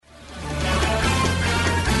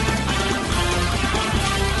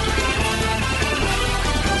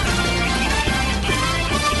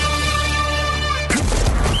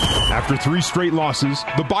After 3 straight losses,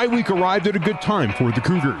 the bye week arrived at a good time for the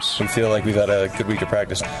Cougars. We feel like we've had a good week of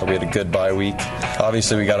practice. We had a good bye week.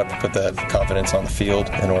 Obviously, we got to put that confidence on the field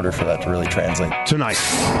in order for that to really translate. Tonight,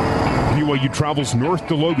 BYU travels north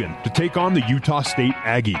to Logan to take on the Utah State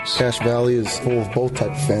Aggies. Cache Valley is full of both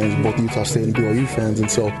types of fans, both Utah State and BYU fans,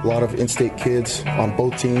 and so a lot of in-state kids on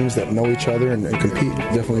both teams that know each other and compete.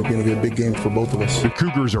 Definitely going to be a big game for both of us. The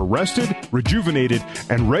Cougars are rested, rejuvenated,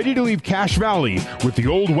 and ready to leave Cache Valley with the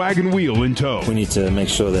old wagon wheel in tow. We need to make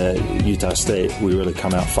sure that Utah State, we really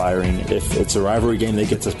come out firing. If it's a rivalry game that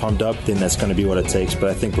gets us pumped up, then that's going to be what it takes. But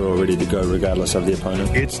I think we're all ready to go regardless of the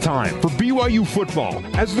opponent. It's time for BYU football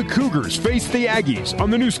as the Cougars face the Aggies on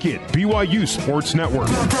the new skid BYU Sports Network.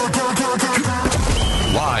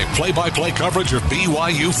 Live play-by-play coverage of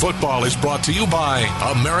BYU football is brought to you by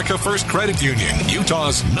America First Credit Union,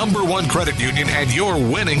 Utah's #1 credit union and your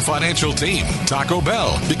winning financial team. Taco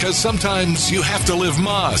Bell, because sometimes you have to live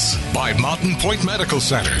Moss. By Mountain Point Medical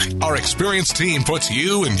Center. Our experienced team puts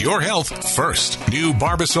you and your health first. New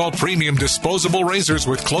Barbasol Premium Disposable Razors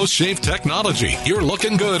with Close Shave Technology. You're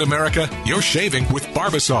looking good, America. You're shaving with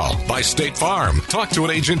Barbasol. By State Farm. Talk to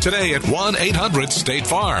an agent today at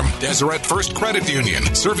 1-800-STATE-FARM. Deseret First Credit Union.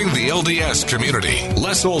 Serving the LDS community.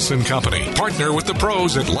 Les Olson Company. Partner with the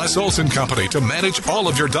pros at Les Olson Company to manage all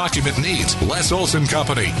of your document needs. Les Olson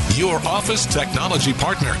Company, your office technology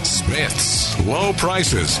partner. Smith's. Low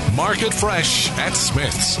prices. Market fresh at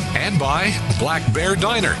Smith's. And by Black Bear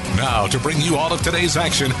Diner. Now, to bring you all of today's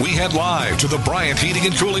action, we head live to the Bryant Heating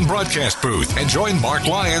and Cooling broadcast booth and join Mark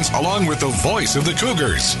Lyons along with the voice of the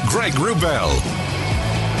Cougars, Greg Wrubell.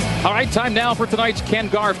 All right, time now for tonight's Ken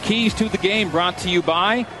Garff Keys to the Game, brought to you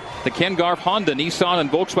by the Ken Garff Honda, Nissan,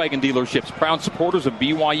 and Volkswagen dealerships, proud supporters of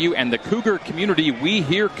BYU and the Cougar community. We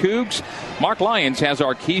hear Cougs. Mark Lyons has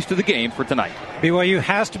our keys to the game for tonight. BYU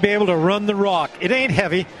has to be able to run the rock. It ain't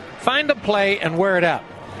heavy. Find a play and wear it out.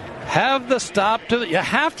 You have to stop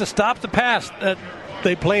the pass.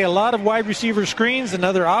 They play a lot of wide receiver screens and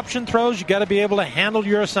other option throws. You got to be able to handle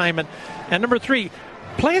your assignment. And number 3,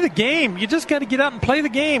 play the game. You just got to get out and play the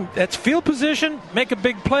game. That's field position, make a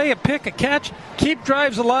big play, a pick, a catch, keep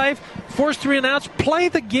drives alive, force 3 and outs, play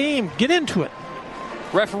the game, get into it.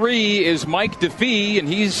 Referee is Mike DeFee, and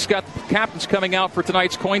he's got the captains coming out for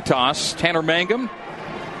tonight's coin toss. Tanner Mangum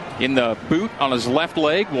in the boot on his left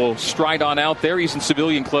leg will stride on out there. He's in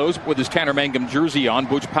civilian clothes with his Tanner Mangum jersey on.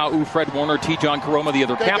 Butch Pau, Fred Warner, T. John Karoma, the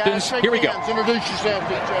other captains. Guys, here we go. Introduce yourself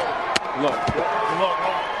to each other. Look.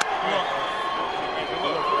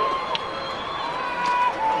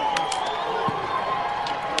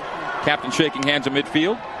 Captain shaking hands in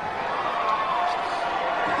midfield.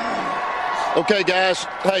 Okay, guys.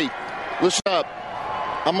 Hey, listen up.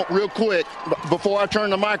 I'm real quick. Before I turn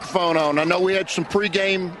the microphone on, I know we had some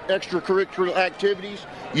pregame extracurricular activities.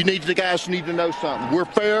 The guys need to know something. We're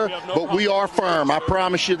fair, but we are firm. I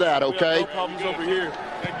promise you that, okay? No problems over here.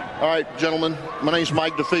 Thank you. All right, gentlemen. My name's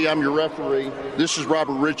Mike DeFee. I'm your referee. This is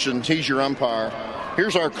Robert Richland. He's your umpire.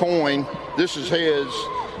 Here's our coin. This is heads.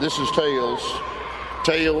 This is tails.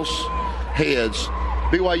 Tails, heads.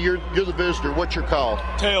 BYU, you're the visitor. What's your call?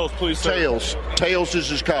 Tails, please, sir. Tails. Tails is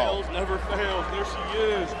his call. Tails never fails. There she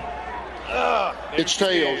is. It's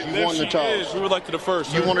tails. You won the toss. We would like to defer,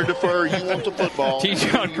 sir. You want to defer. You want the football. T.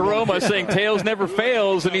 John Karoma saying tails never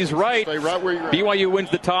fails, and he's right. Stay right where you're at. BYU wins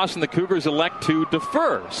the toss, and the Cougars elect to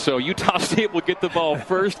defer. So Utah State will get the ball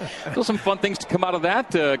first. Still some fun things to come out of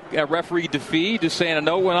that. Referee DeFee just saying a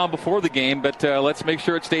no went on before the game, but let's make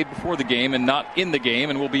sure it stayed before the game and not in the game,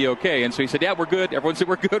 and we'll be okay. And so he said, yeah, we're good. Everyone said,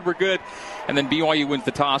 we're good. And then BYU wins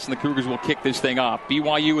the toss, and the Cougars will kick this thing off.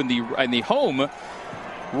 BYU in the home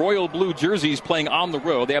royal blue jerseys playing on the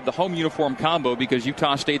road. They have the home uniform combo because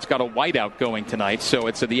Utah State's got a whiteout going tonight. So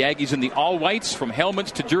it's the Aggies in the all whites, from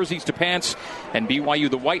helmets to jerseys to pants, and BYU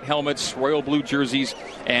the white helmets, royal blue jerseys,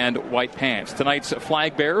 and white pants. Tonight's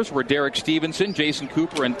flag bearers were Derek Stevenson, Jason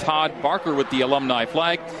Cooper, and Todd Barker with the alumni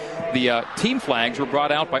flag. The team flags were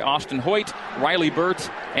brought out by Austin Hoyt, Riley Burt,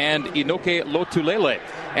 and Inoke Lotulele.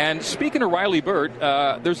 And speaking of Riley Burt,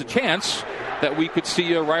 there's a chance that we could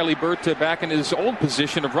see Riley Burt back in his old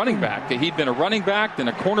position of running back. He'd been a running back, then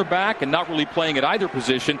a cornerback, and not really playing at either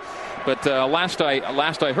position. But last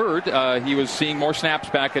I heard, he was seeing more snaps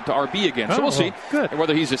back at RB again. So we'll see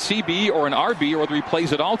whether he's a CB or an RB or whether he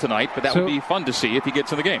plays at all tonight. But that would be fun to see if he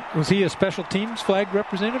gets in the game. Was he a special teams flag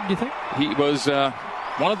representative, do you think? He was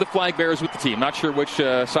one of the flag bearers with the team. Not sure which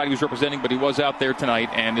side he was representing, but he was out there tonight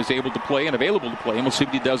and is able to play and available to play. And we'll see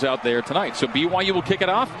what he does out there tonight. So BYU will kick it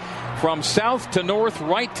off from south to north,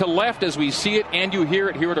 right to left as we see it and you hear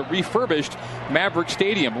it here at a refurbished Maverick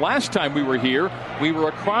Stadium. Last time we were here, we were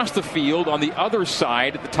across the field on the other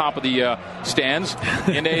side at the top of the stands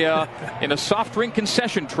in a soft drink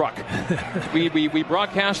concession truck. We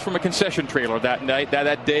broadcast from a concession trailer that night,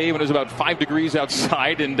 that day when it was about 5 degrees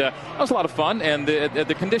outside, and that was a lot of fun, and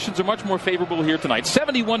the conditions are much more favorable here tonight.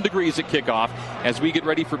 71 degrees at kickoff as we get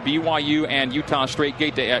ready for BYU and Utah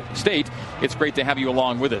State. It's great to have you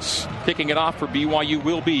along with us. Kicking it off for BYU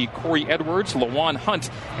will be Corey Edwards, Lawan Hunt,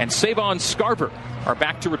 and Savon Scarver are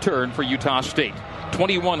back to return for Utah State.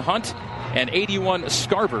 21 Hunt and 81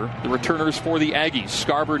 Scarver, the returners for the Aggies.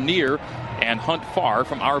 Scarver near and Hunt far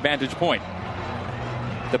from our vantage point.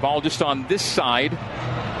 The ball just on this side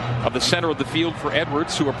of the center of the field for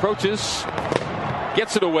Edwards, who approaches,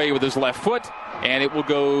 gets it away with his left foot, and it will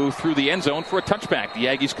go through the end zone for a touchback. The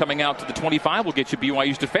Aggies coming out to the 25 will get you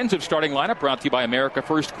BYU's defensive starting lineup, brought to you by America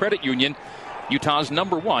First Credit Union, Utah's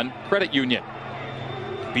 #1 credit union.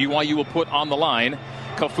 BYU will put on the line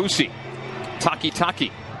Kaufusi, Taki,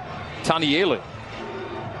 Tanielu,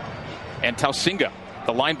 and Tausinga.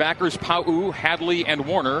 The linebackers, Pau, Hadley, and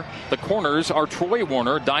Warner. The corners are Troy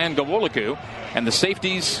Warner, Diane Gawoliku, and the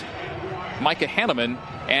safeties, Micah Hanneman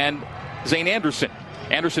and Zane Anderson.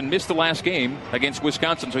 Anderson missed the last game against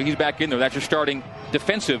Wisconsin, so he's back in there. That's your starting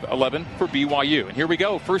defensive 11 for BYU. And here we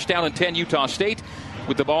go. First down and 10, Utah State,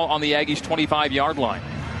 with the ball on the Aggies' 25-yard line.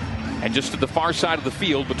 And just to the far side of the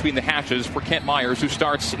field between the hashes for Kent Myers, who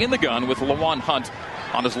starts in the gun with Lawan Hunt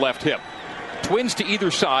on his left hip. Twins to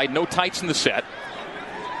either side, no tights in the set.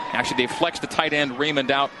 Actually, they flexed the tight end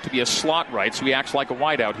Raymond out to be a slot right, so he acts like a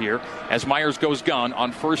wideout here as Myers goes gun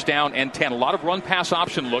on first down and 10. A lot of run-pass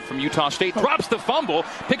option look from Utah State. Drops the fumble,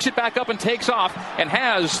 picks it back up and takes off, and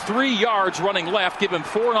has 3 yards running left, give him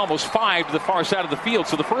 4 and almost 5 to the far side of the field.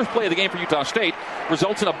 So the first play of the game for Utah State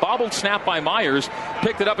results in a bobbled snap by Myers.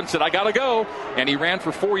 Picked it up and said, I gotta go. And he ran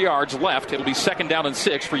for 4 yards left. It'll be second down and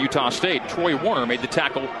 6 for Utah State. Troy Warner made the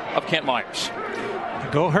tackle of Kent Myers.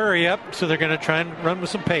 Go hurry up, so they're going to try and run with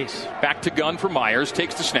some pace. Back to gun for Myers,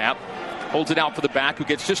 takes the snap, holds it out for the back, who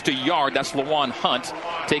gets just a yard. That's Lawan Hunt,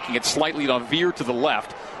 taking it slightly on a veer to the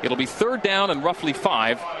left. It'll be third down and roughly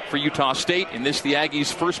 5 for Utah State, and this the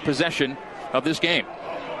Aggies' first possession of this game.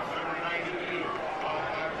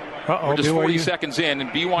 We're just 40 seconds in,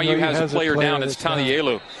 and BYU has a player down. It's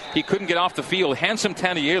Tanielu. He couldn't get off the field. Handsome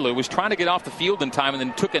Tanielu was trying to get off the field in time and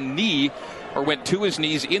then took a knee, or went to his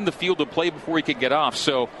knees in the field to play before he could get off.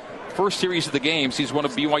 So first series of the game sees one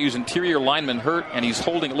of BYU's interior linemen hurt, and he's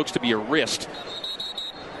holding, it looks to be a wrist.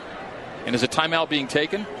 And is a timeout being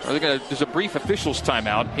taken? There's a brief officials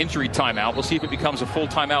timeout, injury timeout. We'll see if it becomes a full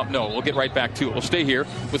timeout. No, we'll get right back to it. We'll stay here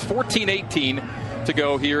with 14-18 to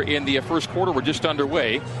go here in the first quarter. We're just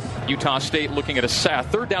underway. Utah State looking at a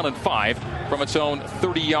third down and 5 from its own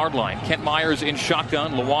 30-yard line. Kent Myers in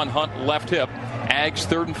shotgun, Lawan Hunt left hip. Aggs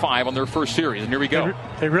 3rd and 5 on their first series. And here we go.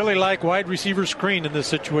 They really like wide receiver screen in this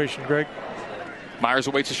situation, Greg. Myers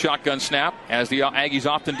awaits a shotgun snap. As the Aggies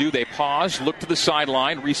often do, they pause, look to the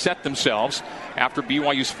sideline, reset themselves after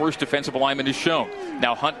BYU's first defensive alignment is shown.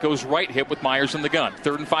 Now Hunt goes right hip with Myers in the gun.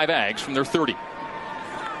 3rd and 5 Aggs from their 30.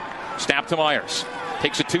 Snap to Myers.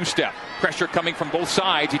 Takes a 2-step. Pressure coming from both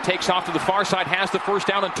sides. He takes off to the far side, has the first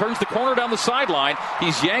down, and turns the corner down the sideline.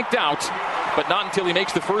 He's yanked out, but not until he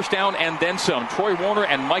makes the first down and then some. Troy Warner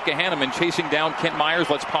and Micah Hanneman chasing down Kent Myers.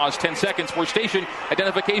 Let's pause 10 seconds for station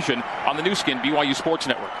identification on the new skin BYU Sports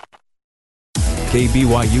Network.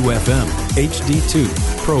 KBYU FM,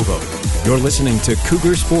 HD2, Provo. You're listening to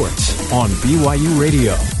Cougar Sports on BYU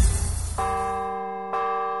Radio.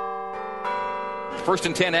 First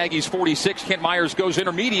and 10, Aggies 46. Kent Myers goes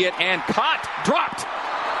intermediate and caught, dropped.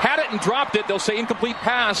 Had it and dropped it. They'll say incomplete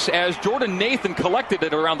pass as Jordan Nathan collected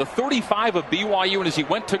it around the 35 of BYU, and as he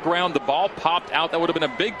went to ground, the ball popped out. That would have been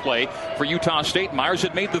a big play for Utah State. Myers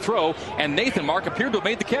had made the throw, and Nathan, Mark, appeared to have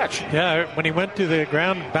made the catch. Yeah, when he went to the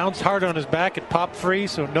ground, bounced hard on his back, it popped free,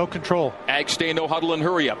 so no control. Aggs stay no huddle and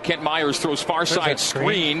hurry up. Kent Myers throws far side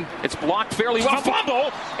screen. It's blocked fairly well.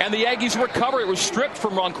 Fumble! And the Aggies recover. It was stripped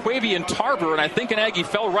from Ronquavian Tarver, and I think an Aggie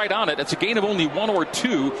fell right on it. It's a gain of only 1 or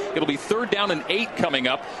 2. It'll be 3rd down and 8 coming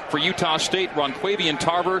up for Utah State. Ronquavian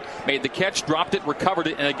Tarver made the catch, dropped it, recovered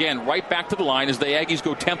it, and again right back to the line as the Aggies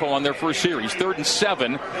go tempo on their first series. 3rd and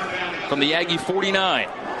 7 from the Aggie 49.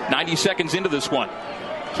 90 seconds into this one.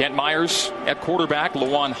 Kent Myers at quarterback,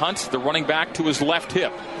 Lawan Hunt, the running back, to his left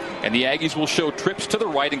hip. And the Aggies will show trips to the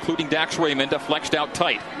right, including Dax Raymond, flexed out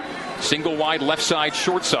tight. Single wide left side,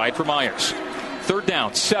 short side for Myers. 3rd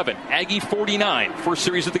down, 7. Aggie 49. First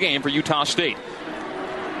series of the game for Utah State.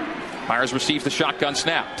 Myers receives the shotgun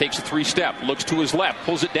snap, takes a 3-step, looks to his left,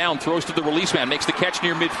 pulls it down, throws to the release man, makes the catch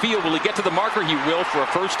near midfield. Will he get to the marker? He will for a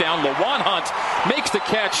first down. Lawan Hunt makes the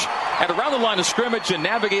catch at around the line of scrimmage and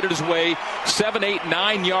navigated his way 7, 8,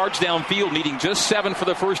 9 yards downfield, needing just 7 for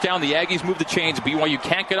the first down. The Aggies move the chains. BYU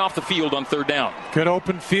can't get off the field on third down. Good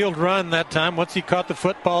open field run that time. Once he caught the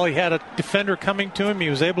football, he had a defender coming to him. He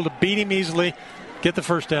was able to beat him easily. Get the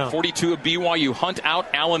first down. 42 of BYU. Hunt out,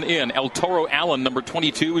 Allen in. El Toro Allen, number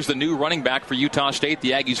 22, is the new running back for Utah State.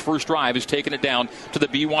 The Aggies' first drive is taking it down to the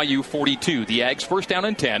BYU 42. The Aggies first down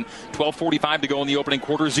and 10. 12:45 to go in the opening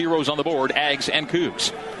quarter. Zeros on the board. Aggies and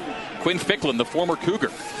Cougs. Quinn Ficklin, the former Cougar.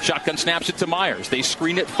 Shotgun snaps it to Myers. They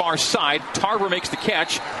screen it far side. Tarver makes the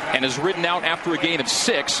catch and is ridden out after a gain of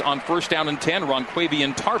 6 on first down and 10.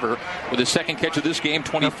 Ronquavian Tarver with his second catch of this game,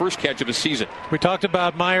 21st catch of his season. We talked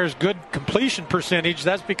about Myers' good completion percentage.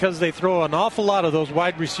 That's because they throw an awful lot of those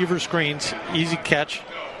wide receiver screens. Easy catch.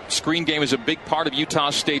 Screen game is a big part of Utah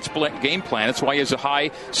State's game plan. That's why he has a high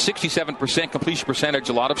 67% completion percentage,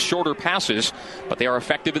 a lot of shorter passes, but they are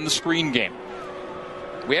effective in the screen game.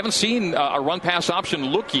 We haven't seen a run-pass option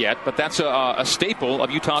look yet, but that's a staple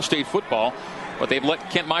of Utah State football. But they've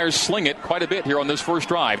let Kent Myers sling it quite a bit here on this first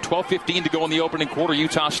drive. 12:15 to go in the opening quarter.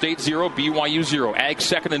 Utah State 0, BYU 0. Ags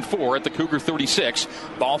 2nd and 4 at the Cougar 36.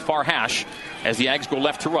 Ball far hash as the Ags go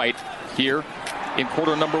left to right here in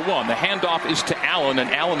quarter number 1. The handoff is to Allen,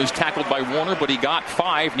 and Allen is tackled by Warner, but he got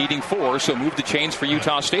 5, needing 4, so move the chains for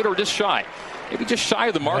Utah State, or just shy. Maybe just shy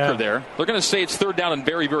of the marker there. They're going to say it's third down and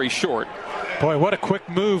very, very short. Boy, what a quick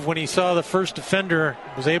move when he saw the first defender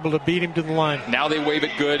was able to beat him to the line. Now they wave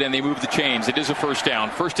it good and they move the chains. It is a first down.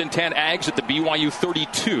 1st and 10 Ags at the BYU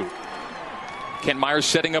 32. Kent Myers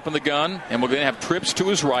setting up in the gun, and we're going to have trips to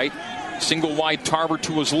his right. Single wide Tarver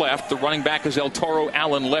to his left. The running back is El Toro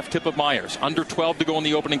Allen, left tip of Myers. Under 12 to go in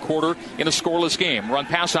the opening quarter in a scoreless game. Run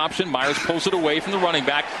pass option. Myers pulls it away from the running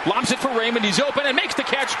back. Lobs it for Raymond. He's open and makes the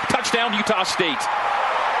catch. Touchdown, Utah State.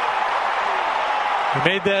 He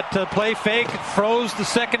made that play fake, froze the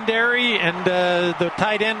secondary, and the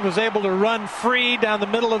tight end was able to run free down the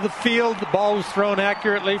middle of the field. The ball was thrown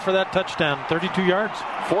accurately for that touchdown, 32 yards.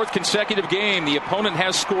 4th consecutive game. The opponent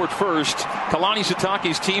has scored first. Kalani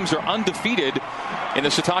Sitake's teams are undefeated in the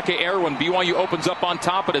Sitake era when BYU opens up on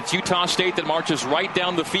top, but it's Utah State that marches right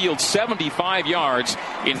down the field, 75 yards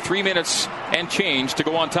in 3 minutes and change to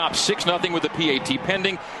go on top, 6-0 with the PAT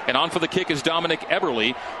pending. And on for the kick is Dominic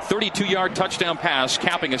Eberle, 32-yard touchdown pass,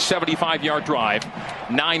 capping a 75-yard drive,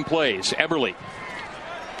 9 plays. Eberle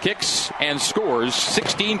kicks and scores.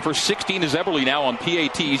 16 for 16 is Eberle now on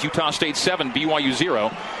PATs. Utah State 7, BYU 0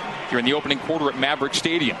 here in the opening quarter at Maverick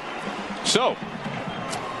Stadium. So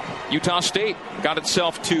Utah State got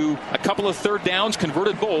itself to a couple of third downs,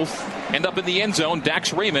 converted both, end up in the end zone.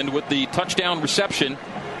 Dax Raymond with the touchdown reception.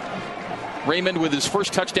 Raymond with his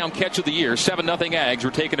first touchdown catch of the year. 7-0 Ags. We're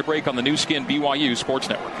taking a break on the new skin BYU Sports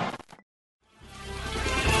Network.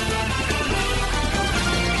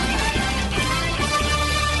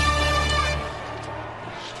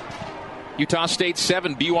 Utah State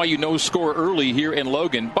 7, BYU no score early here in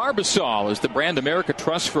Logan. Barbasol is the brand America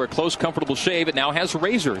trusts for a close, comfortable shave. It now has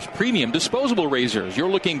razors, premium disposable razors. You're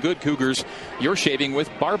looking good, Cougars. You're shaving with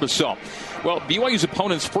Barbasol. Well, BYU's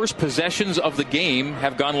opponents' first possessions of the game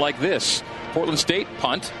have gone like this. Portland State,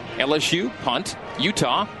 punt. LSU, punt.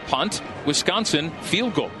 Utah, punt. Wisconsin,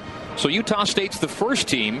 field goal. So Utah State's the first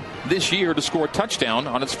team this year to score a touchdown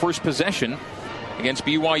on its first possession against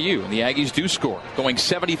BYU, and the Aggies do score, going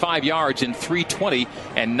 75 yards in 3:20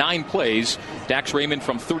 and 9 plays. Dax Raymond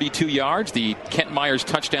from 32 yards. The Kent Myers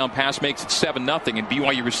touchdown pass makes it 7-0, and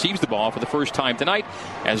BYU receives the ball for the first time tonight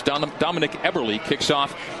as Dominic Eberle kicks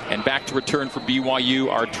off, and back to return for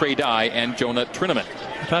BYU are Trey Dye and Jonah Trineman.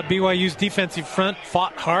 I thought BYU's defensive front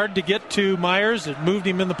fought hard to get to Myers. It moved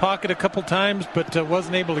him in the pocket a couple times, but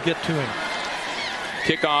wasn't able to get to him.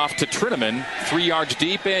 Kickoff to Trineman, 3 yards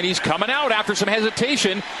deep, and he's coming out after some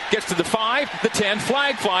hesitation. Gets to the 5, the 10,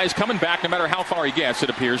 flag flies, coming back no matter how far he gets, it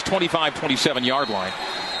appears, 25, 27-yard line.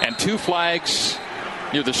 And 2 flags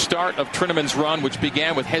near the start of Trineman's run, which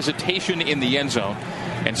began with hesitation in the end zone.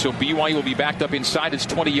 And so BYU will be backed up inside its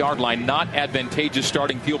 20-yard line. Not advantageous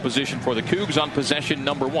starting field position for the Cougs on possession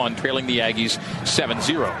number 1, trailing the Aggies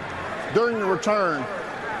 7-0. During the return,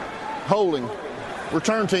 holding,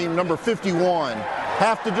 return team number 51.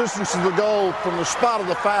 Half the distance of the goal from the spot of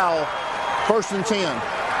the foul, 1st and 10.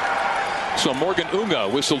 So Morgan Unga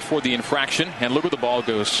whistled for the infraction, and look where the ball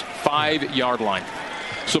goes, 5-yard line.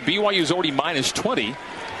 So BYU is already minus 20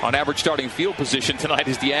 on average starting field position tonight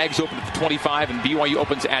as the Ags open at the 25 and BYU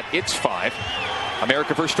opens at its 5.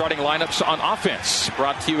 America First starting lineups on offense.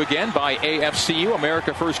 Brought to you again by AFCU,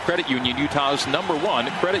 America First Credit Union, Utah's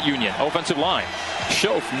 #1 credit union. Offensive line: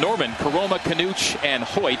 Schoaf, Norman, Karoma, Kanuch, and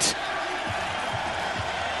Hoyt.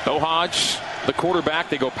 Hodge, the quarterback.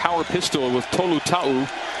 They go power pistol with Tolu Ta'u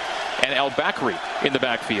and El Bakri in the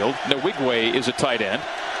backfield. Nwigwe is a tight end.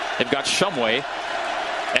 They've got Shumway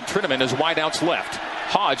and Trinnaman as wideouts left.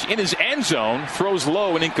 Hodge in his end zone throws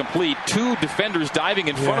low and incomplete. 2 defenders diving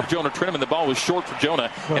in front of Jonah Trinnaman. The ball was short for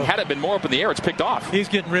Jonah, and had it been more up in the air, it's picked off. He's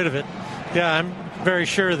getting rid of it. Yeah, I'm very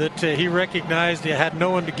sure that he recognized he had no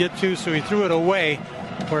one to get to, so he threw it away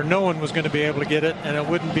where no one was going to be able to get it, and it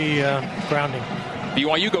wouldn't be grounding.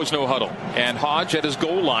 BYU goes no huddle, and Hodge at his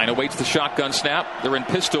goal line awaits the shotgun snap. They're in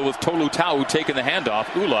pistol with Tolu Ta'u taking the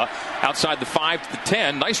handoff. Ula outside the 5 to the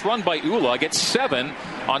 10. Nice run by Ula. Gets 7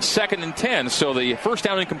 on 2nd and 10. So the first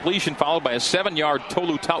down incompletion followed by a 7-yard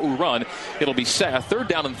Tolu Ta'u run. It'll be 3rd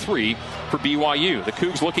down and 3 for BYU. The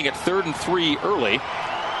Cougs looking at 3rd and 3 early.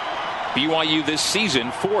 BYU this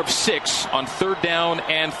season 4 of 6 on 3rd down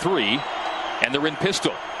and 3. And they're in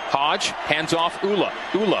pistol. Hodge hands off Ula.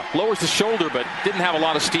 Ula lowers the shoulder but didn't have a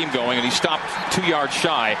lot of steam going, and he stopped 2 yards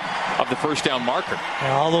shy of the first down marker.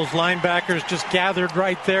 Yeah, all those linebackers just gathered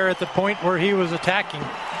right there at the point where he was attacking.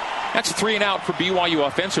 That's a 3 and out for BYU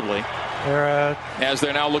offensively. As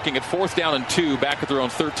they're now looking at 4th down and 2 back at their own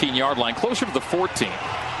 13-yard line, closer to the 14.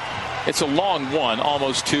 It's a long 1,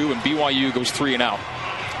 almost 2, and BYU goes 3 and out.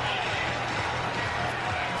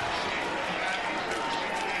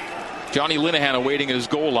 Johnny Linehan awaiting at his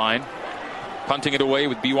goal line, punting it away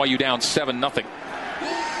with BYU down 7-0.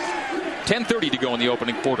 10:30 to go in the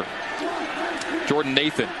opening quarter. Jordan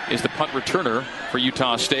Nathan is the punt returner for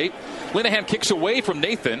Utah State. Linehan kicks away from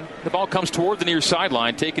Nathan. The ball comes toward the near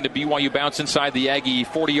sideline, taken to BYU bounce inside the Aggie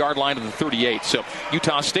 40-yard line of the 38. So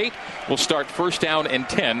Utah State will start 1st down and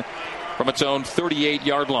 10 from its own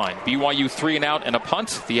 38-yard line. BYU 3 and out and a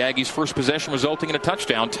punt. The Aggies' first possession resulting in a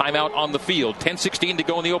touchdown. Timeout on the field. 10:16 to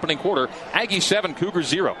go in the opening quarter. Aggies 7, Cougars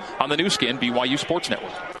 0 on the new skin BYU Sports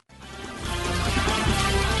Network.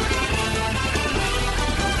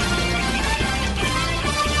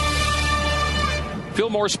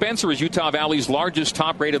 Fillmore Spencer is Utah Valley's largest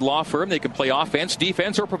top-rated law firm. They can play offense,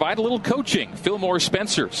 defense, or provide a little coaching. Fillmore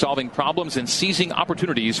Spencer, solving problems and seizing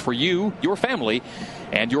opportunities for you, your family,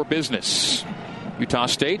 and your business. Utah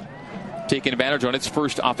State taking advantage on its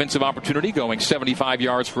first offensive opportunity, going 75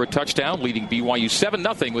 yards for a touchdown, leading BYU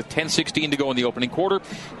 7-0 with 10:16 to go in the opening quarter.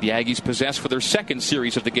 The Aggies possess for their second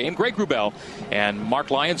series of the game. Greg Wrubell and Mark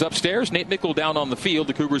Lyons upstairs. Nate Mickle down on the field.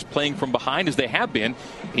 The Cougars playing from behind as they have been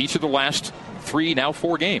each of the last 3, now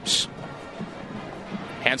 4 games.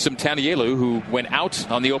 Handsome Tanielu, who went out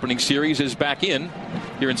on the opening series, is back in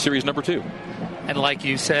here in series number 2. And like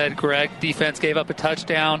you said, Greg, defense gave up a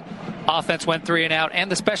touchdown. Offense went 3 and out,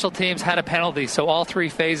 and the special teams had a penalty. So all 3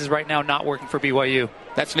 phases right now not working for BYU.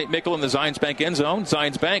 That's Nate Mickle in the Zions Bank end zone.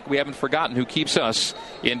 Zions Bank, we haven't forgotten who keeps us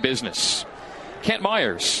in business. Kent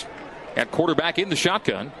Myers at quarterback in the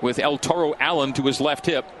shotgun with El Toro Allen to his left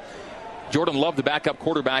hip. Jordan Love, the backup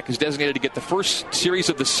quarterback, is designated to get the first series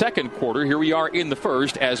of the second quarter. Here we are in the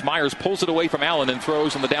first as Myers pulls it away from Allen and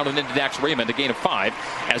throws on the down and into Dax Raymond, a gain of 5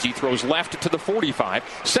 as he throws left to the 45.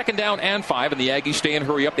 2nd down and 5, and the Aggies stay in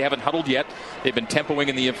hurry up. They haven't huddled yet. They've been tempoing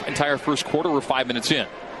in the entire first quarter. We're 5 minutes in.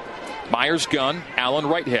 Myers gun, Allen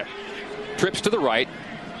right hip. Trips to the right.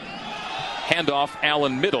 Handoff,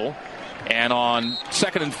 Allen middle. And on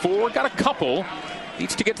 2nd and 4, got a couple.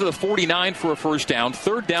 Needs to get to the 49 for a first down.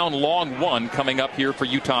 3rd down, long 1 coming up here for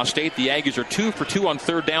Utah State. The Aggies are 2 for 2 on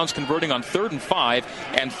 3rd downs, converting on 3rd and 5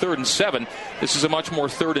 and 3rd and 7. This is a much more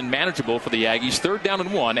 3rd and manageable for the Aggies. 3rd down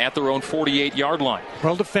and 1 at their own 48-yard line.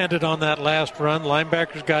 Well defended on that last run.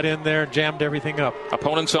 Linebackers got in there and jammed everything up.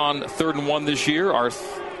 Opponents on 3rd and 1 this year are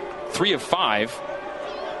 3 of 5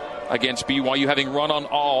 against BYU, having run on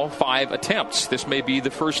all 5 attempts. This may be the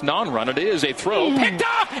first non-run. It is a throw. Picked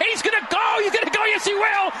off, and he's going to go. He's going to go. Yes, he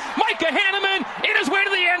will. Micah Hanneman in his way to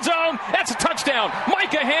the end zone. That's a touchdown.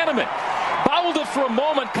 Micah Hanneman bobbled it for a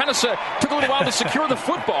moment, kind of took a little while to secure the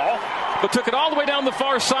football, but took it all the way down the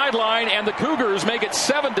far sideline, and the Cougars make it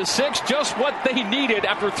 7-6, just what they needed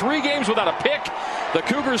after 3 games without a pick. The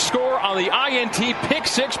Cougars score on the INT pick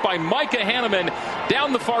 6 by Micah Hanneman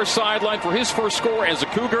down the far sideline for his first score as a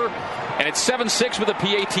Cougar, and it's 7-6 with a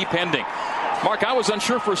PAT pending. Mark, I was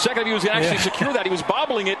unsure for a second if he was going to actually secure that. He was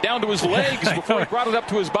bobbling it down to his legs before he brought it up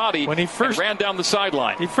to his body when he first ran down the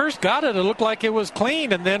sideline. He first got it, it looked like it was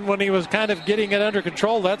clean, and then when he was kind of getting it under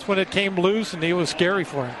control, that's when it came loose, and it was scary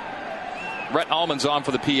for him. Rhett Allman's on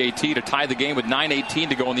for the PAT to tie the game with 9:18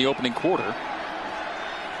 to go in the opening quarter.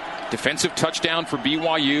 Defensive touchdown for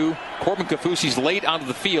BYU. Corbin Kaufusi's late onto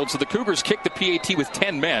the field, so the Cougars kick the PAT with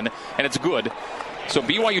 10 men, and it's good. So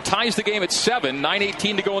BYU ties the game at 7,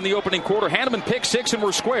 9:18 to go in the opening quarter. Hanneman pick 6, and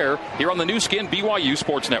we're square here on the new skin BYU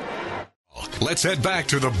Sports Network. Let's head back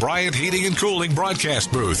to the Bryant Heating and Cooling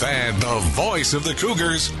broadcast booth and the voice of the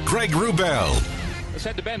Cougars, Greg Wrubell. Let's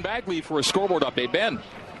head to Ben Bagley for a scoreboard update. Ben.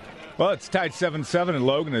 Well, it's tied 7-7 in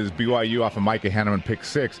Logan as BYU off of Micah Hanneman pick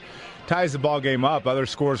 6 ties the ball game up. Other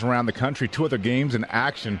scores around the country, 2 other games in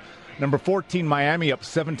action. Number 14 Miami up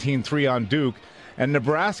 17-3 on Duke, and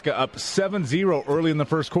Nebraska up 7-0 early in the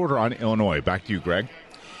first quarter on Illinois. Back to you, Greg.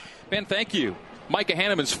 Ben, thank you. Micah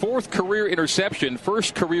Hanneman's 4th career interception,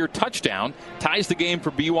 1st career touchdown, ties the game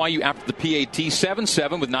for BYU after the PAT,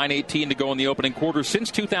 7-7 with 9:18 to go in the opening quarter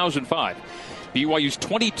since 2005. BYU's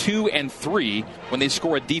 22-3 when they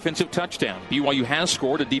score a defensive touchdown. BYU has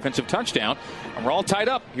scored a defensive touchdown, and we're all tied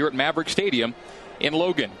up here at Maverick Stadium in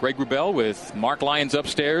Logan. Greg Wrubell with Mark Lyons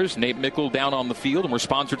upstairs, Nate Mickle down on the field, and we're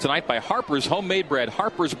sponsored tonight by Harper's Homemade Bread.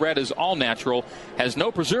 Harper's Bread is all natural, has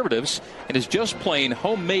no preservatives, and is just plain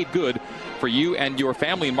homemade good for you and your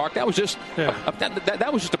family. And Mark, that was just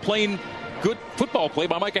that was just a plain good football play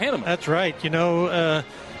by Micah Hanneman. That's right. You know,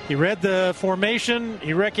 he read the formation.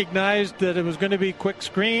 He recognized that it was going to be quick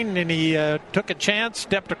screen, and he took a chance,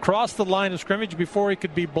 stepped across the line of scrimmage before he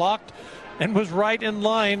could be blocked, and was right in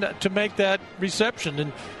line to make that reception.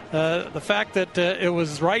 And the fact that it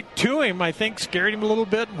was right to him, I think, scared him a little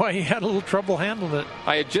bit, why he had a little trouble handling it.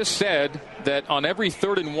 I had just said that on every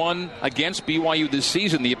 3rd and 1 against BYU this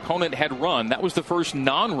season, the opponent had run. That was the first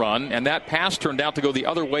non-run, and that pass turned out to go the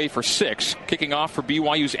other way for 6. Kicking off for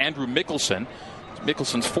BYU's Andrew Mickelson.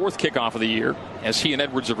 Mickelson's 4th kickoff of the year, as he and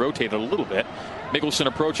Edwards have rotated a little bit. Mickelson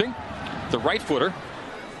approaching. The right footer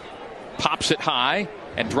pops it high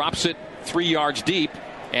and drops it 3 yards deep,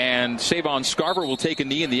 and Savon Scarver will take a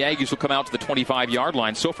knee, and the Aggies will come out to the 25-yard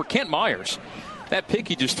line. So for Kent Myers, that pick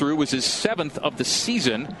he just threw was his 7th of the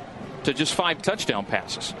season to just 5 touchdown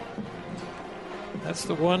passes. That's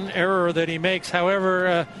the one error that he makes.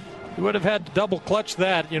 However, he would have had to double clutch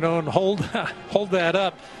that, and hold that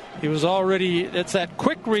up. He was already, it's that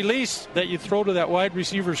quick release that you throw to that wide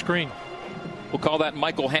receiver screen. We'll call that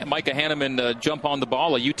Micah Hanneman jump on the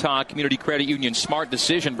ball, a Utah Community Credit Union smart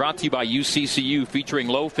decision brought to you by UCCU, featuring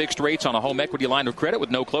low fixed rates on a home equity line of credit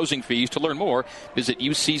with no closing fees. To learn more, visit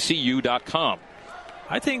uccu.com.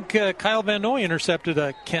 I think Kyle Van Noy intercepted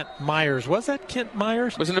Kent Myers. Was that Kent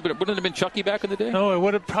Myers? Wouldn't it have been Chucky back in the day? No, it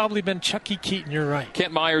would have probably been Chucky Keaton. You're right.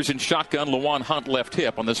 Kent Myers in shotgun, Lawan Hunt left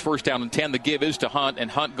hip. On this 1st down and 10, the give is to Hunt,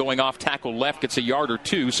 and Hunt going off tackle left gets a yard or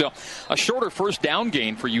 2. So a shorter 1st down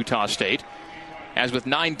gain for Utah State. As with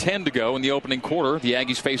 9:10 to go in the opening quarter, the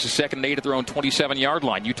Aggies face a 2nd and 8 at their own 27-yard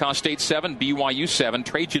line. Utah State 7, BYU 7.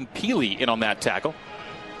 Trajan Peely in on that tackle.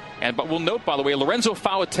 But we'll note, by the way, Lorenzo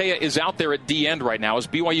Fauatea is out there at D end right now as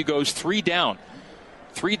BYU goes 3 down.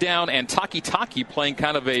 3 down, and Taki playing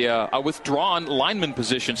kind of a withdrawn lineman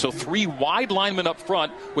position. So 3 wide linemen up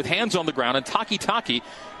front with hands on the ground, and Taki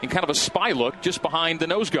in kind of a spy look just behind the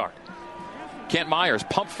nose guard. Kent Myers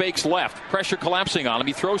pump fakes left, pressure collapsing on him.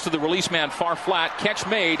 He throws to the release man far flat, catch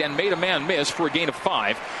made, and made a man miss for a gain of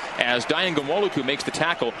 5 as Diane Gomoluku makes the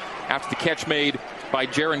tackle after the catch made by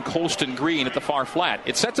Jaron Colston Green at the far flat.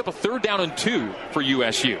 It sets up a 3rd down and 2 for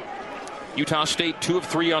USU. Utah State 2 of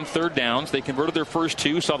 3 on 3rd downs. They converted their first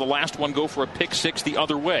 2, saw the last one go for a pick 6 the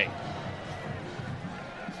other way.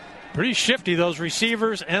 Pretty shifty, those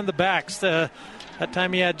receivers and the backs. That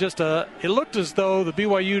time he had it looked as though the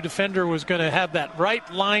BYU defender was going to have that right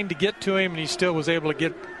line to get to him, and he still was able to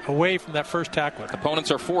get away from that first tackler.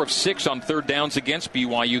 Opponents are 4 of 6 on 3rd downs against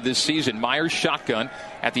BYU this season. Myers shotgun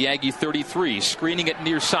at the Aggie 33, screening it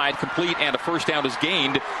near side, complete, and a 1st down is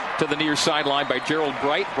gained to the near sideline by Gerald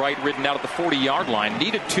Bright. Bright ridden out at the 40-yard line.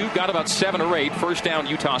 Needed 2, got about 7 or 8. 1st down,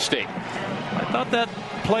 Utah State. I thought that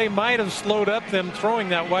play might have slowed up them throwing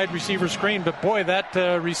that wide receiver screen, but boy, that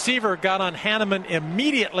receiver got on Hanneman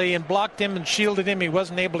immediately and blocked him and shielded him. He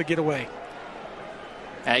wasn't able to get away.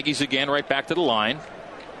 Aggies again right back to the line.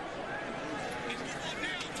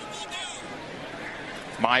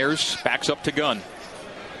 Myers backs up to gun.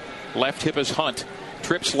 Left hip is Hunt.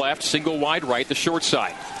 Trips left, single wide right, the short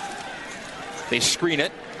side. They screen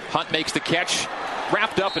it. Hunt makes the catch.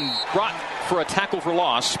 Wrapped up and brought for a tackle for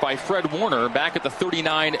loss by Fred Warner back at the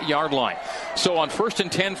 39-yard line. So on 1st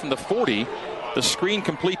and 10 from the 40, the screen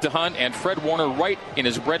complete to Hunt, and Fred Warner right in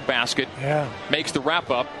his breadbasket makes the wrap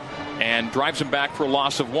up and drives him back for a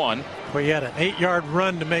loss of 1. Well, he had an 8-yard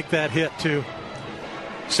run to make that hit, too.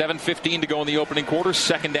 7:15 to go in the opening quarter.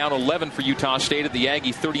 Second down 11 for Utah State at the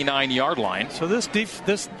Aggie 39-yard line. So this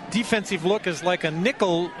defensive look is like a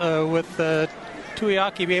nickel with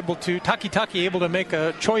Takitaki able to make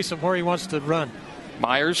a choice of where he wants to run.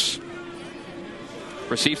 Myers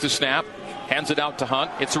receives the snap, hands it out to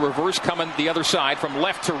Hunt. It's a reverse coming the other side from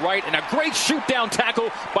left to right, and a great shoot-down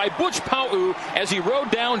tackle by Butch Pau'u as he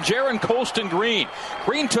rode down Jaron Colston Green.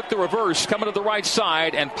 Green took the reverse coming to the right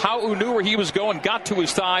side, and Pau'u knew where he was going, got to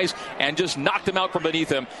his thighs, and just knocked him out from beneath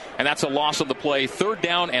him, and that's a loss on the play. 3rd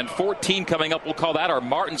down and 14 coming up. We'll call that our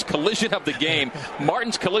Martin's Collision of the game.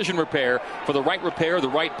 Martin's Collision Repair. For the right repair, the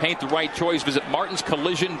right paint, the right choice, visit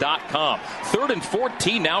martinscollision.com. 3rd and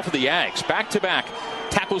 14 now for the Ags. Back-to-back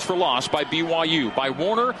tackles for loss by BYU, by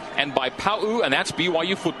Warner and by Pau'u, and that's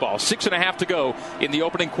BYU football. 6.5 to go in the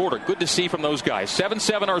opening quarter. Good to see from those guys.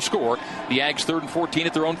 7-7 our score. The Ags 3rd and 14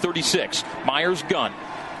 at their own 36. Myers gun.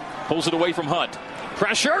 Pulls it away from Hunt.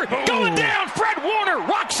 Pressure. Going down. Fred Warner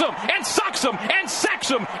rocks him and socks him and sacks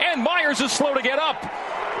him, and Myers is slow to get up.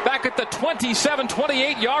 Back at the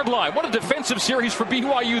 27-28-yard line. What a defensive series for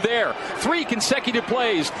BYU there. 3 consecutive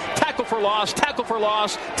plays. Tackle for loss, tackle for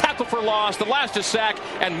loss, tackle for loss. The last is sack,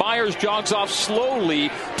 and Myers jogs off slowly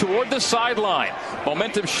toward the sideline.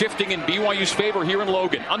 Momentum shifting in BYU's favor here in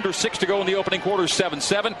Logan. Under 6 to go in the opening quarter,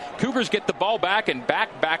 7-7. Cougars get the ball back, and back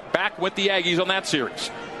with the Aggies on that series.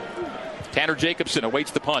 Tanner Jacobson awaits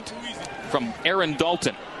the punt from Aaron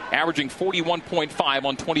Dalton, averaging 41.5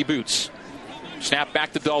 on 20 boots. Snap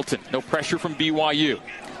back to Dalton. No pressure from BYU.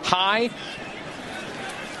 High.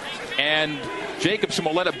 And Jacobson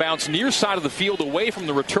will let it bounce near side of the field away from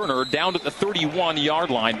the returner down to the 31-yard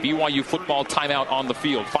line. BYU football timeout on the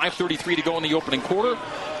field. 5:33 to go in the opening quarter.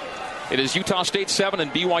 It is Utah State 7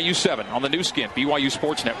 and BYU 7 on the new skin, BYU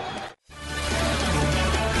Sports Network.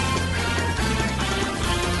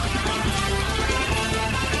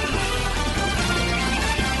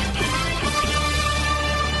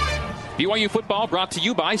 BYU football brought to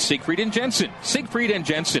you by Siegfried & Jensen. Siegfried &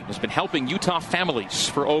 Jensen has been helping Utah families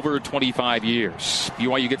for over 25 years.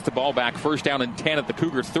 BYU gets the ball back, 1st down and 10 at the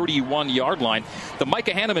Cougar 31-yard line. The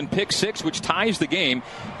Micah Hanneman pick 6, which ties the game,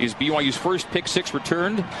 is BYU's first pick 6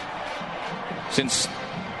 returned since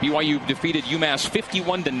BYU defeated UMass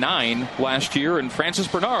 51-9 last year, and Francis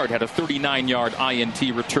Bernard had a 39-yard INT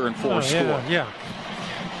return for a score. Yeah.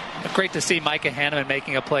 Great to see Micah Hanneman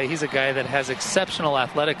making a play. He's a guy that has exceptional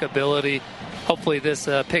athletic ability. Hopefully this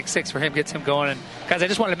pick 6 for him gets him going. And guys, I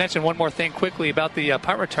just wanted to mention one more thing quickly about the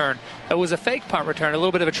punt return. It was a fake punt return, a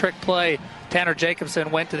little bit of a trick play. Tanner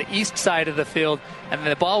Jacobson went to the east side of the field, and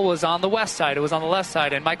the ball was on the west side. It was on the left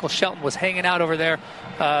side, and Michael Shelton was hanging out over there.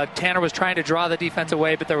 Tanner was trying to draw the defense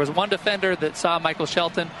away, but there was one defender that saw Michael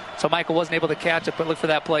Shelton, so Michael wasn't able to catch it, but look for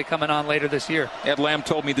that play coming on later this year. Ed Lamb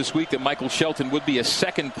told me this week that Michael Shelton would be a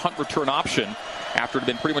second punt return option after it had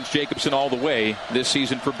been pretty much Jacobson all the way this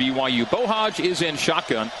season for BYU. Bo Hodge is in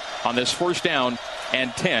shotgun on this 1st down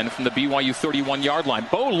and 10 from the BYU 31-yard line.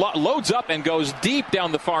 Bo loads up and goes deep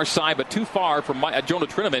down the far side, but too far for Jonah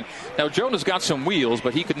Trinnaman. Now, Jonah's got some wheels,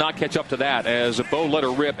 but he could not catch up to that as Bo let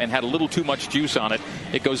her rip and had a little too much juice on it.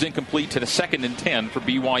 It goes incomplete to the 2nd and 10 for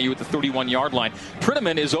BYU at the 31-yard line.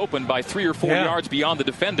 Trinnaman is open by 3 or 4 yards beyond the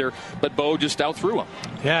defender, but Bo just outthrew him.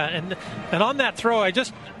 Yeah, and on that throw, I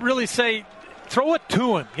just really say, throw it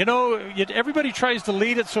to him. You know, everybody tries to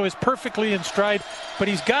lead it so he's perfectly in stride, but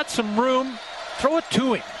he's got some room. Throw it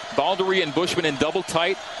to him. Baldry and Bushman in double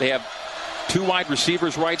tight. They have 2 wide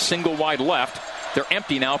receivers right, single wide left. They're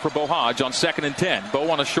empty now for Bo Hodge on 2nd and 10. Bo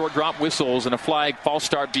on a short drop, whistles, and a flag, false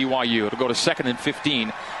start BYU. It'll go to 2nd and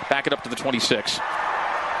 15. Back it up to the 26.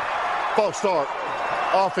 False start.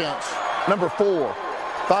 Offense. Number 4.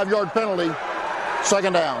 5-yard penalty.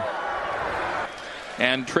 2nd down.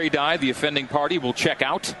 And Trey Dye, the offending party, will check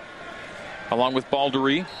out along with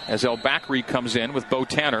Baldry as El Bakri comes in with Bo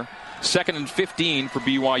Tanner. 2nd and 15 for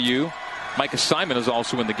BYU. Micah Simon is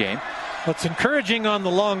also in the game. Well, it's encouraging on the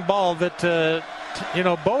long ball that,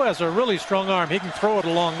 Bo has a really strong arm. He can throw it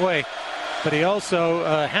a long way. But he also,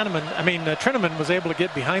 Trinnaman was able to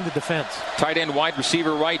get behind the defense. Tight end wide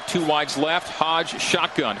receiver right, 2 wides left. Hodge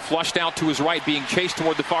shotgun, flushed out to his right, being chased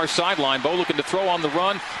toward the far sideline. Bo looking to throw on the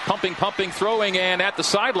run, pumping, throwing, and at the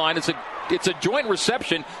sideline, it's a joint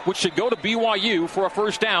reception, which should go to BYU for a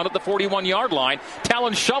 1st down at the 41-yard line.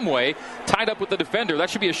 Talon Shumway tied up with the defender. That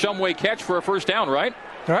should be a Shumway catch for a 1st down, right?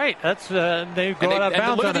 Right. That's they go out of bounds.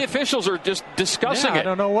 And look at the officials are just discussing it. I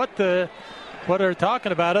don't know what they're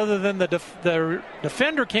talking about, other than the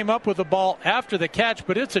defender came up with the ball after the catch,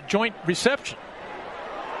 but it's a joint reception.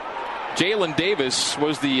 Jalen Davis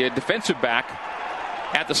was the defensive back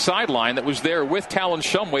at the sideline that was there with Talon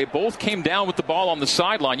Shumway. Both came down with the ball on the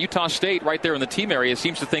sideline. Utah State right there in the team area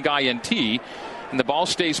seems to think INT, and the ball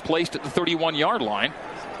stays placed at the 31-yard line.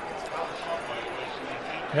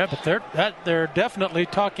 Yeah, but they're definitely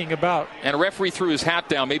talking about. And a referee threw his hat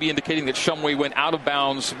down, maybe indicating that Shumway went out of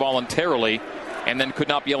bounds voluntarily and then could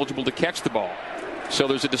not be eligible to catch the ball. So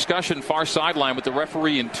there's a discussion far sideline with the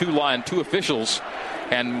referee and two officials,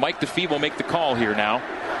 and Mike DeFee will make the call here now.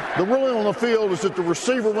 The ruling on the field is that the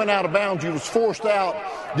receiver went out of bounds. He was forced out,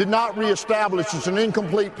 did not reestablish. It's an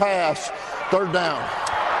incomplete pass. Third down.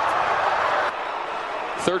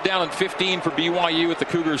 Third down and 15 for BYU at the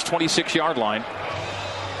Cougars' 26-yard line.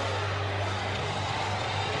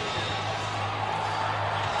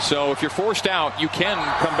 So if you're forced out, you can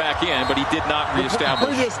come back in, but he did not reestablish.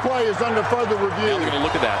 The previous play is under further review. Now we're going to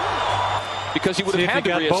look at that. Because he would have had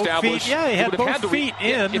to reestablish. Yeah, he had both feet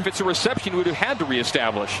in. If it's a reception, he would have had to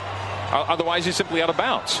reestablish. Otherwise, he's simply out of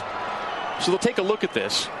bounds. So they'll take a look at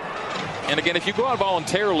this. And again, if you go out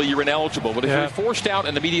voluntarily, you're ineligible. But if you're forced out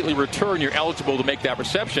and immediately return, you're eligible to make that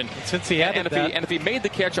reception. Since he added that. And if he made the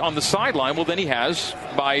catch on the sideline, well, then he has,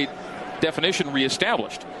 by definition,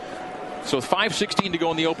 reestablished. So 5:16 to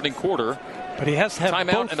go in the opening quarter. But he has to have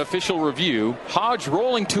timeout and official review. Hodge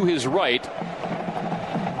rolling to his right.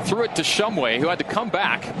 Threw it to Shumway, who had to come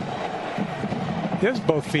back. He has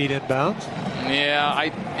both feet in bounds.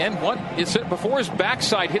 Yeah, and what is it? Before his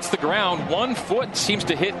backside hits the ground, 1 foot seems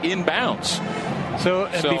to hit in bounds. So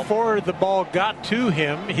before the ball got to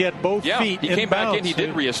him, he had both feet in bounds. He came back in, he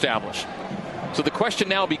did reestablish. So the question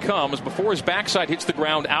now becomes, before his backside hits the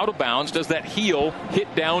ground out of bounds, does that heel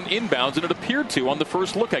hit down inbounds? And it appeared to on the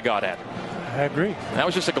first look I got at. I agree. That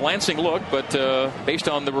was just a glancing look, but based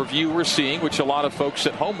on the review we're seeing, which a lot of folks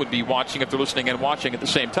at home would be watching if they're listening and watching at the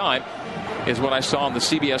same time, is what I saw on the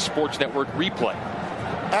CBS Sports Network replay.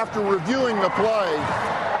 After reviewing the play,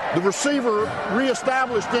 the receiver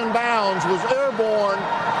reestablished in bounds, was airborne,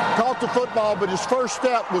 caught the football, but his first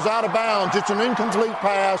step was out of bounds. It's an incomplete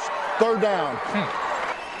pass. Third down.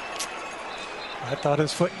 I thought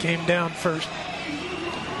his foot came down first.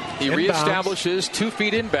 He reestablishes 2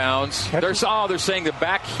 feet in bounds. They're saying the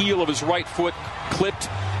back heel of his right foot clipped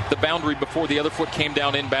the boundary before the other foot came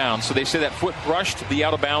down in bounds. So they say that foot brushed the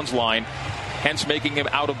out of bounds line, hence making him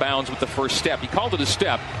out of bounds with the first step. He called it a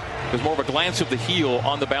step. It was more of a glance of the heel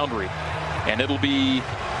on the boundary. And it'll be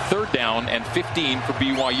third down and 15 for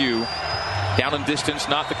BYU. Down in distance,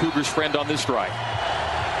 not the Cougars' friend on this drive.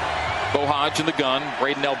 Bo Hodge in the gun.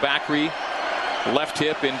 Braden El-Bakri, left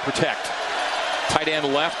hip in protect. Tight end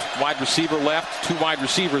left, wide receiver left, 2 wide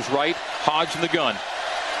receivers right. Hodge in the gun.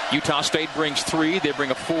 Utah State brings 3. They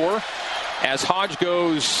bring a 4. As Hodge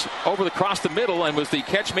goes across the middle, and was the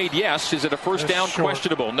catch made? Yes. Is it a first down? Short.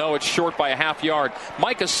 Questionable. No, it's short by a half yard.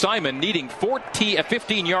 Micah Simon needing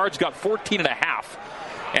 15 yards, got 14 and a half.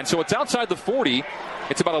 And so it's outside the 40.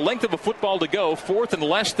 It's about a length of a football to go, 4th and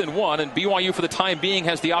less than 1, and BYU for the time being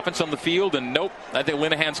has the offense on the field, and nope, I think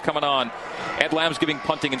Linehan's coming on. Ed Lamb's giving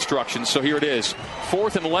punting instructions, so here it is.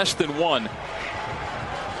 4th and less than 1.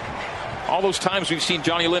 All those times we've seen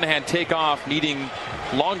Johnny Linehan take off needing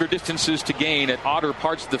longer distances to gain at odder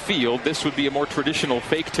parts of the field, this would be a more traditional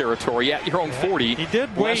fake territory at your own 40. He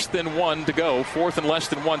did less than 1 to go, 4th and less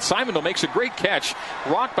than 1. Simon makes a great catch,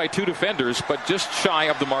 rocked by 2 defenders, but just shy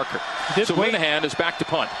of the marker. So Linehan is back to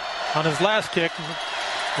punt. On his last kick,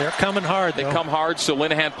 they're coming hard. They come hard, so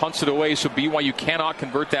Linehan punts it away, so BYU cannot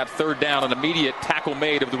convert that third down. An immediate tackle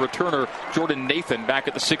made of the returner, Jordan Nathan, back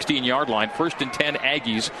at the 16-yard line. 1st and 10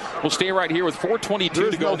 Aggies. We'll stay right here with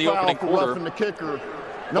 4:22 to go in the opening quarter. Roughing the kicker.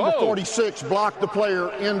 Number 46 blocked the player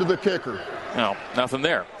into the kicker. No, nothing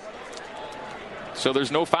there. So there's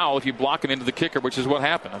no foul if you block him into the kicker, which is what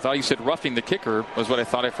happened. I thought you said roughing the kicker was what I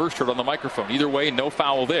thought I first heard on the microphone. Either way, no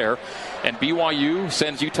foul there. And BYU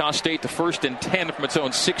sends Utah State to 1st and 10 from its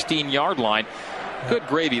own 16-yard line. Good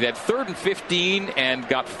gravy. That 3rd and 15 and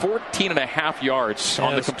got 14 and a half yards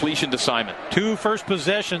on the completion to Simon. 2 first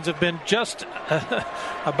possessions have been just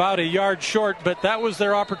about a yard short, but that was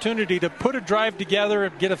their opportunity to put a drive together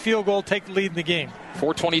and get a field goal, take the lead in the game.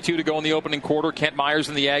 4:22 to go in the opening quarter. Kent Myers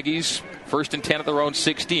and the Aggies, 1st and 10 at their own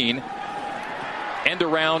 16. End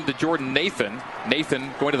around to Jordan Nathan.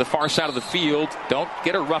 Nathan going to the far side of the field. Don't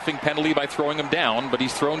get a roughing penalty by throwing him down, but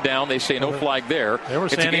he's thrown down. They say no flag there. They were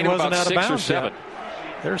saying he wasn't out of bounds. 6 or 7.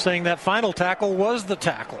 They're saying that final tackle was the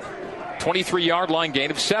tackle. 23-yard line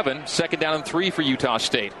gain of 7. 2nd down and 3 for Utah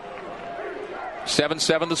State.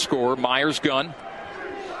 7-7 the score. Myers gun.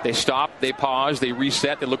 They stop. They pause. They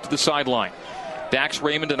reset. They look to the sideline. Dax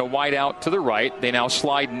Raymond and a wide out to the right. They now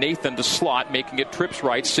slide Nathan to slot, making it trips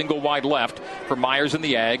right, single wide left for Myers and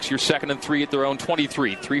the Ags. You're 2nd and 3 at their own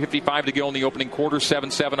 23. 3:55 to go in the opening quarter.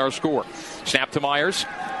 7-7 our score. Snap to Myers.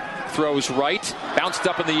 Throws right. Bounced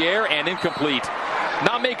up in the air and incomplete.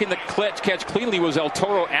 Not making the catch cleanly was El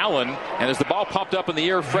Toro Allen. And as the ball popped up in the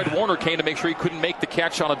air, Fred Warner came to make sure he couldn't make the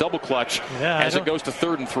catch on a double clutch as it goes to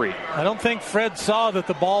 3rd and 3. I don't think Fred saw that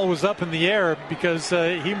the ball was up in the air because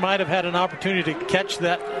he might have had an opportunity to catch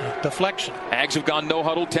that deflection. Ags have gone no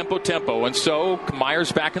huddle, tempo. And so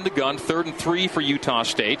Myers back in the gun. 3rd and 3 for Utah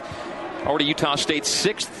State. Already Utah State's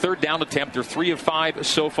 6th third down attempt. They're 3 of 5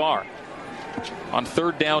 so far. On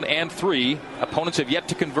 3rd down and 3, opponents have yet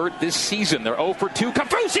to convert this season. They're 0 for 2.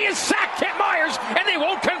 Kaufusi is sacked, Kent Myers, and they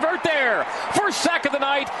won't convert there. First sack of the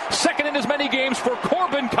night, 2nd in as many games for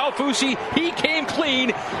Corbin Kaufusi. He came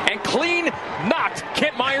clean, and clean knocked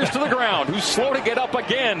Kent Myers to the ground, who's slow to get up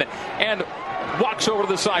again and walks over to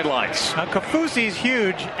the sidelines. Now, Kaufusi's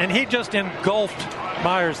huge, and he just engulfed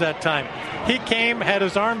Myers that time. He came, had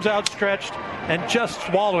his arms outstretched, and just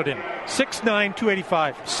swallowed him. 6'9",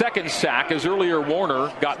 285. Second sack, as earlier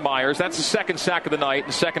Warner got Myers. That's the 2nd sack of the night,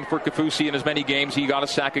 the 2nd for Kaufusi in as many games. He got a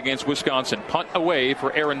sack against Wisconsin. Punt away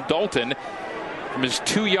for Aaron Dalton. From his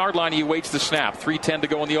 2-yard line, he awaits the snap. 3:10 to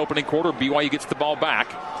go in the opening quarter. BYU gets the ball back.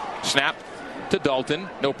 Snap to Dalton.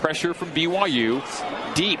 No pressure from BYU.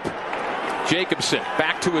 Deep. Jacobson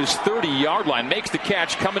back to his 30-yard line, makes the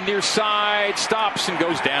catch, coming near side, stops and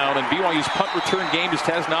goes down. And BYU's punt return game just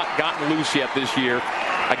has not gotten loose yet this year.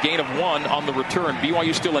 A gain of 1 on the return.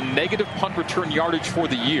 BYU still a negative punt return yardage for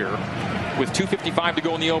the year. With 2:55 to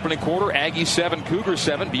go in the opening quarter, Aggies 7, Cougars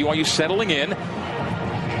 7. BYU settling in.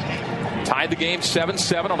 Tied the game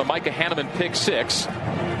 7-7 on a Micah Hanneman pick 6.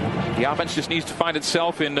 The offense just needs to find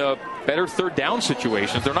itself in better 3rd down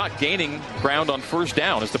situations. They're not gaining ground on 1st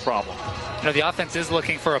down is the problem. You know, the offense is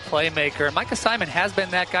looking for a playmaker. Micah Simon has been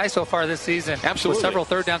that guy so far this season. Absolutely. With several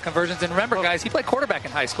 3rd down conversions. And remember, guys, he played quarterback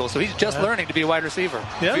in high school, so he's just learning to be a wide receiver.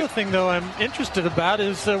 The other thing, though, I'm interested about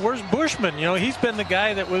is where's Bushman? You know, he's been the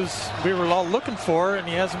guy that we were all looking for, and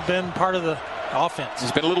he hasn't been part of the offense.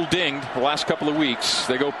 He's been a little dinged the last couple of weeks.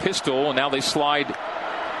 They go pistol, and now they slide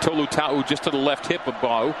Tolu Ta'u just to the left hip of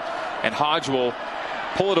Bo. And Hodge will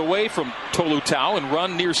pull it away from Tolu Ta'u and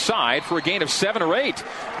run near side for a gain of 7 or 8.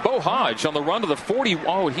 Bo Hodge on the run to the 40.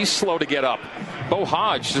 Oh, he's slow to get up. Bo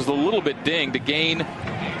Hodge is a little bit dinged. A gain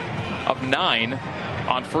of 9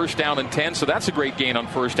 on 1st down and 10. So that's a great gain on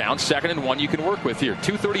 1st down. 2nd and 1 you can work with here.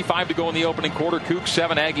 2:35 to go in the opening quarter. Cougs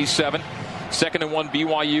 7, Aggies 7. 2nd and 1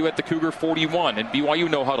 BYU at the Cougar 41. And BYU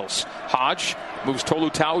no huddles. Hodge moves Tolu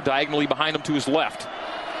Ta'u diagonally behind him to his left.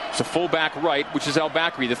 It's a fullback right, which is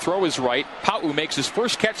Al-Bakri. The throw is right. Pa'u makes his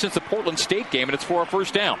first catch since the Portland State game, and it's for a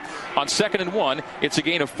 1st down. On 2nd and 1, it's a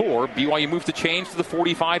gain of 4. BYU moves the chains to the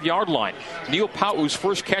 45-yard line. Neil Pa'u's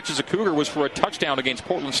first catch as a Cougar was for a touchdown against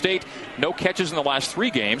Portland State. No catches in the last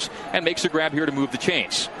 3 games, and makes a grab here to move the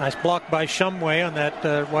chains. Nice block by Shumway on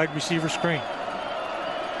that wide receiver screen.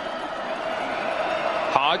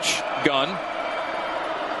 Hodge, gun.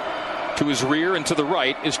 To his rear and to the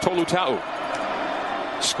right is Tolu Ta'u.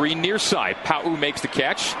 Screen near side. Pa'u makes the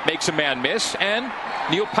catch, makes a man miss, and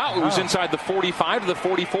Neil Pa'u's inside the 45 to the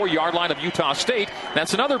 44-yard line of Utah State.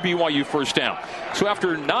 That's another BYU 1st down. So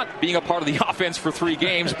after not being a part of the offense for 3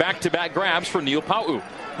 games, back-to-back grabs for Neil Pa'u.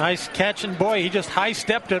 Nice catch, and boy, he just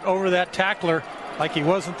high-stepped it over that tackler like he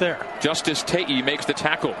wasn't there. Justice Te'i makes the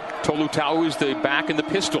tackle. Tolu Ta'u is the back in the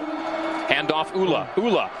pistol. Handoff Ula.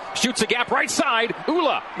 Ula shoots a gap right side.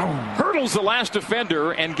 Ula hurdles the last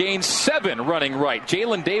defender and gains 7 running right.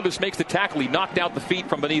 Jalen Davis makes the tackle. He knocked out the feet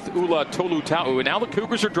from beneath Ula Tolu Ta'u. And now the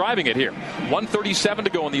Cougars are driving it here. 1:37 to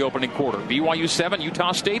go in the opening quarter. BYU 7,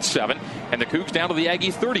 Utah State 7. And the Cougs down to the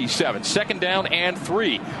Aggie 37. 2nd down and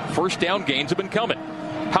 3. 1st down gains have been coming.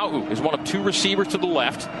 Pa'u is one of 2 receivers to the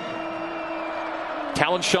left.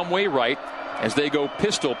 Talon Shumway right as they go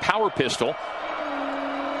pistol, power pistol.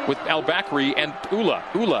 With Al-Bakri and Ula.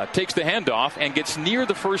 Ula takes the handoff and gets near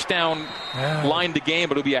the 1st down line to gain,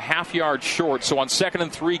 but it'll be a half-yard short. So on 2nd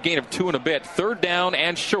and 3, gain of 2 and a bit. 3rd down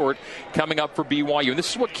and short coming up for BYU. And this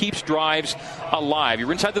is what keeps drives alive.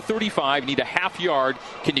 You're inside the 35, you need a half yard.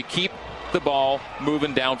 Can you keep the ball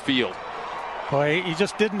moving downfield? Boy, he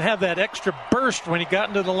just didn't have that extra burst when he got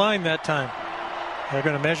into the line that time. They're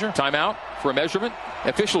going to measure? Timeout for a measurement.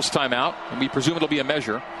 Officials timeout, and we presume it'll be a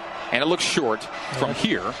measure. And it looks short from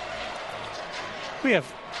here. We have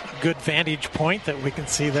a good vantage point that we can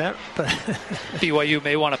see that. But BYU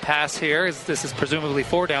may want to pass here, as this is presumably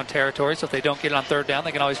 4-down territory. So if they don't get it on 3rd down,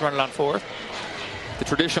 they can always run it on 4th.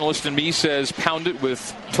 The traditionalist in me says pound it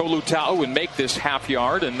with Tolu Ta'u and make this half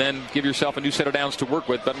yard and then give yourself a new set of downs to work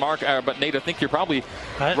with. But Nate, I think you're probably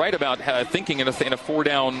right about thinking in a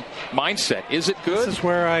 4-down mindset. Is it good? This is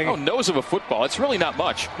where nose of a football. It's really not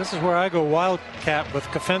much. This is where I go wildcat with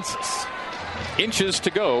Kafensis. Inches to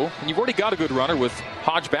go, and you've already got a good runner with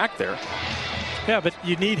Hodge back there. Yeah, but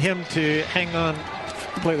you need him to hang on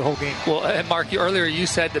to play the whole game. Well, and Mark, earlier you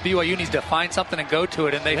said the BYU needs to find something and go to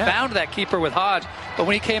it, and they found that keeper with Hodge. But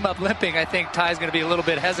when he came up limping, I think Ty's going to be a little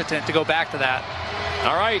bit hesitant to go back to that.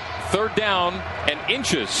 All right, 3rd down and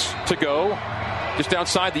inches to go, just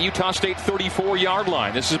outside the Utah State 34-yard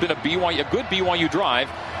line. This has been a good BYU drive.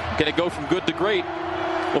 Can it go from good to great?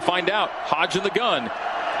 We'll find out. Hodge in the gun.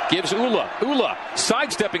 Gives Ula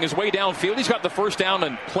sidestepping his way downfield. He's got the first down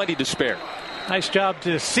and plenty to spare. Nice job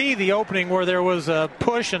to see the opening where there was a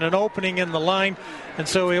push and an opening in the line. And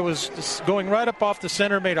so it was going right up off the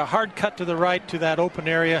center, made a hard cut to the right to that open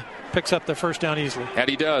area, picks up the first down easily. And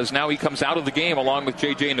he does. Now he comes out of the game along with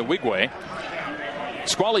J.J. Nwigwe.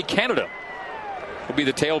 Squally Canada will be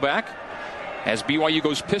the tailback as BYU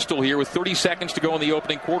goes pistol here with 30 seconds to go in the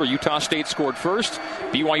opening quarter. Utah State scored first.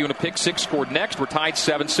 BYU in a pick 6 scored next. We're tied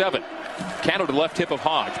 7-7. Canada left hip of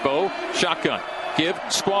Hodge. Bo, shotgun. Give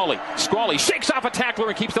Squally. Squally shakes off a tackler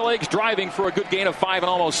and keeps the legs driving for a good gain of 5 and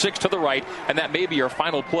almost 6 to the right. And that may be our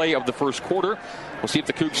final play of the first quarter. We'll see if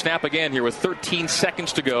the Cougs snap again here with 13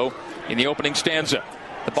 seconds to go in the opening stanza.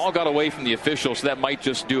 The ball got away from the official, so that might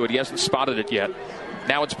just do it. He hasn't spotted it yet.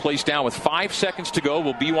 Now it's placed down with 5 seconds to go.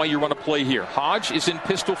 Will BYU run a play here? Hodge is in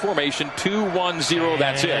pistol formation. 2-1-0.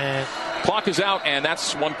 That's it. Clock is out, and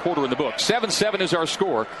that's 1 quarter in the book. 7-7 is our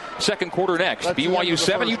score. Second quarter next. BYU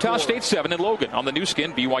 7, Utah State 7 in Logan on the new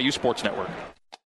skin BYU Sports Network.